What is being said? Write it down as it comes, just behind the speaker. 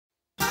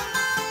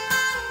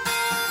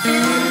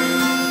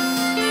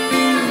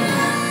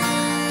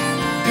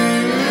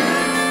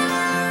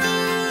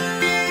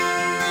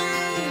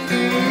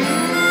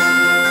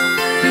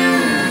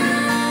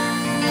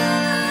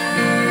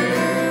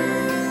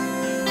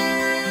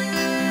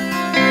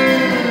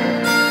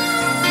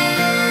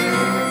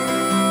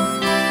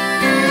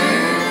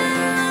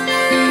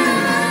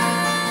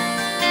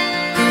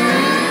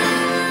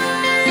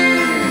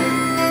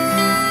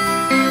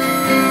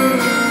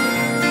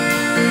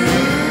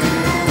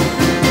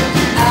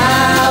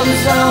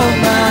On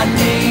my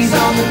knees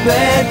on the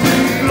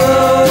bedroom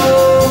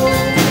floor,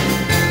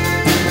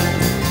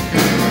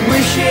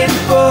 wishing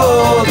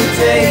for the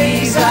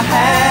days I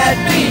had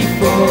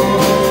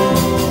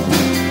before,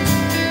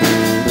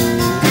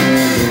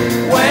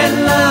 when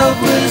love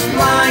was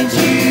blind.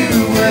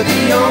 You were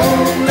the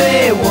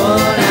only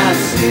one I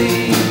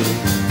see.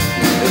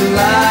 The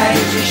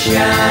light you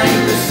shine,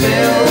 the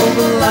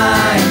silver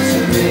line to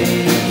me.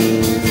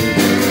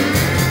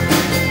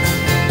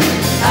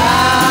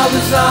 I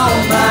was on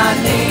my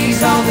knees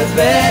on the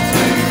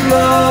bedroom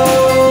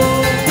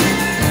floor,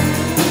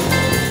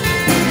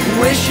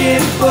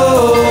 wishing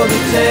for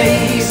the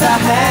days I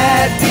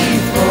had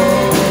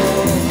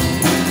before.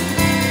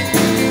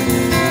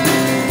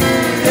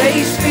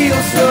 Days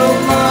feel so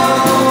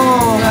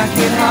long, I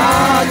can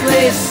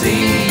hardly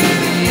see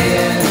the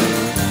end.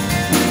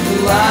 The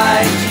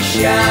light you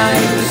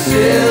shine, the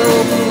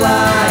silver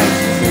light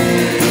to me.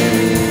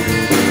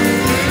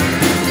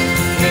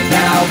 And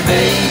now,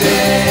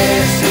 baby,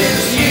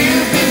 since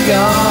you've been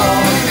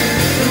gone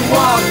and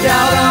walked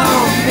out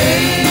on me,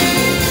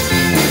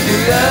 the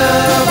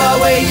love I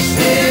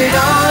wasted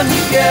on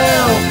you,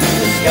 girl,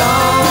 is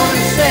gone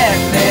and set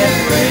me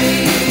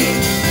free.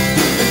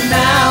 But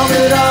now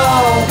that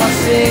all my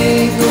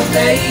single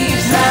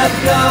days have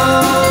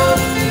gone,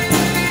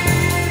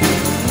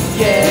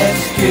 yeah,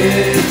 it's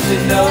good to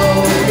know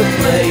the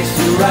place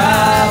where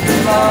I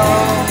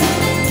belong.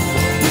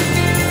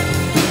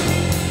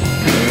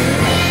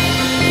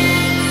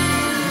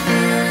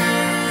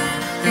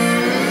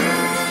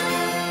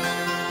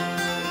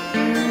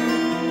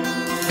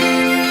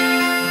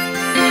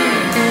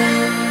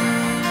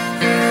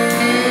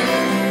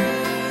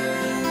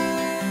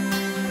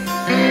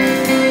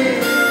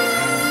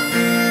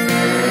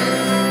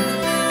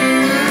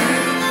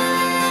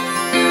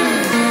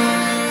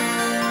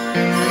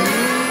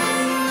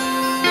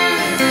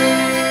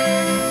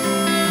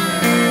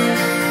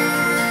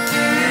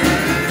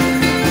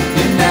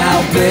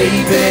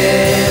 Baby,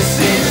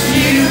 since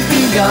you've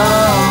been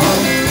gone,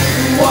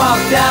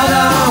 walked out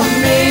on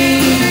me,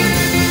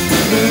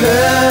 the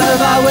love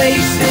I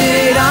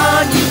wasted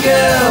on you,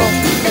 girl,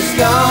 has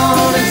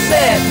gone and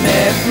set me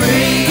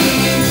free.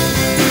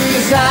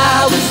 'Cause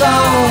I was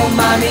on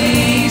my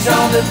knees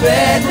on the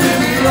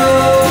bedroom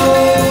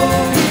floor,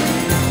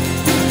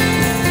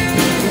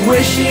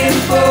 wishing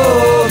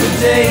for the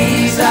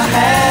days I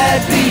had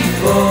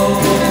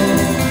before.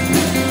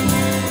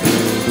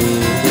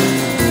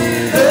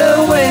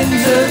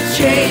 Winds of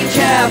change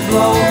have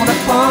blown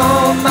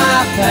upon my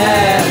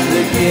path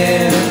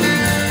again.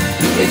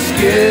 It's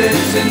good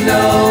to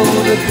know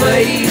the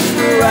place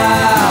where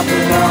I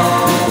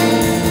belong.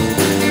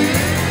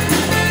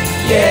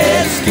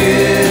 Yeah, it's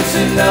good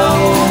to know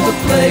the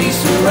place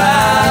where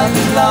I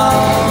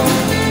belong.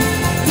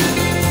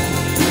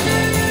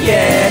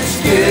 Yeah, it's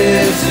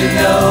good to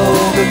know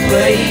the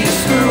place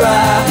where I